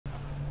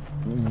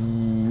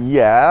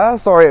Yeah,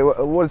 sorry,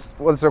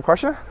 what's your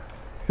question?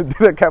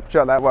 Didn't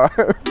capture that one.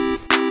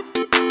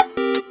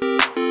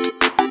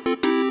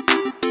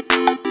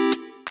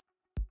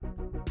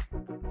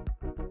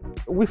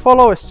 We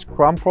follow a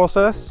scrum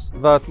process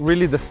that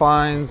really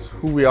defines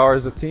who we are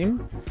as a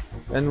team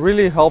and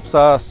really helps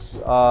us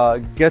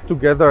get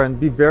together and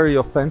be very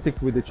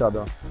authentic with each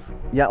other.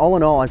 Yeah, all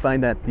in all, I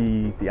find that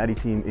the addy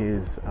team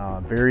is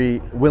very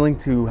willing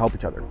to help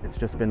each other. It's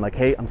just been like,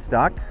 hey, I'm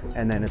stuck,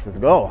 and then it says,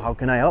 oh, how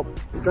can I help?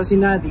 Because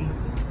in addy,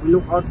 we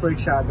look out for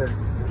each other,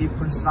 give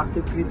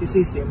constructive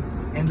criticism,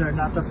 and are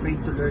not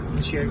afraid to learn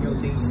and share new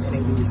things and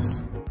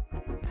ideas.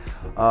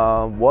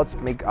 What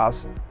makes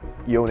us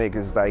unique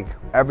is like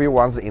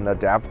everyone's in the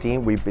dev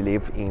team. We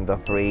believe in the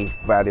 3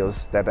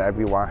 values that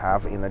everyone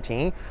have in the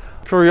team.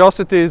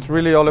 Curiosity is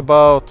really all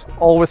about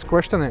always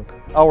questioning.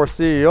 Our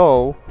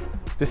CEO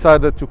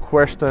decided to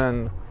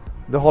question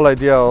the whole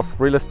idea of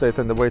real estate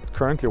and the way it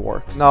currently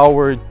works. Now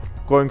we're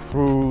going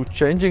through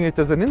changing it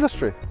as an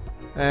industry.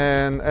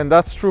 And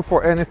that's true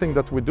for anything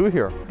that we do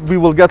here. We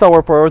will get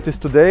our priorities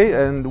today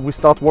and we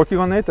start working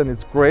on it and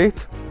it's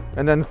great.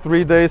 And then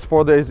 3 days,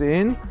 4 days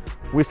in,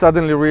 we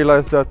suddenly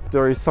realize that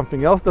there is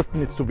something else that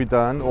needs to be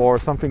done or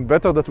something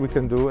better that we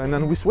can do, and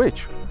then we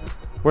switch.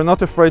 We're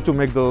not afraid to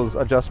make those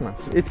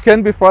adjustments. It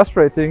can be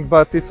frustrating,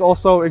 but it's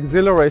also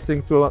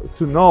exhilarating to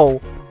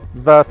know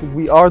that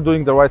we are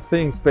doing the right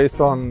things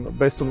based on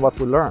what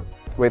we learn.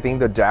 Within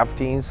the dev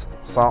teams,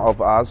 some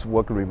of us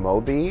work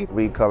remotely.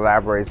 We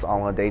collaborate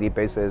on a daily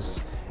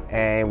basis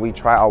and we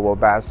try our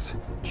best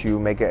to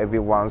make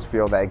everyone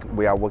feel like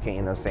we are working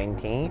in the same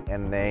team,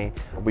 and then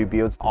we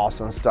build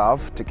awesome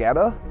stuff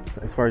together.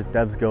 As far as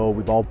devs go,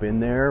 we've all been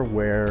there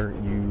where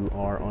you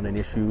are on an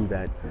issue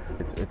that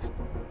it's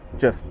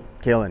just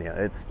killing you.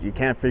 You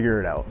can't figure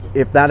it out.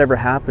 If that ever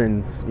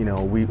happens,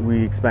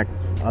 we expect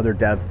other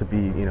devs to be,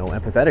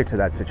 empathetic to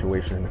that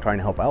situation and trying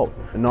to help out,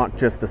 not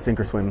just a sink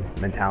or swim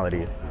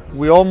mentality.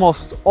 We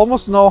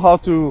almost know how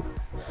to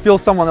fill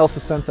someone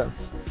else's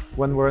sentence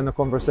when we're in a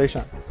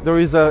conversation. There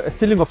is a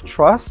feeling of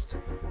trust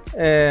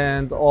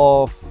and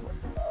of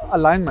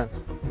alignment.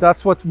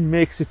 That's what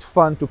makes it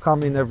fun to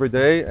come in every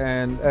day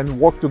and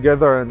work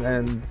together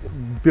and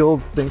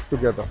build things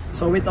together.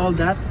 So with all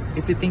that,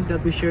 if you think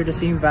that we share the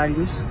same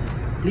values,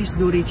 please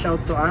do reach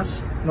out to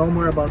us, know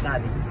more about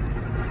addy.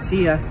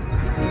 See ya!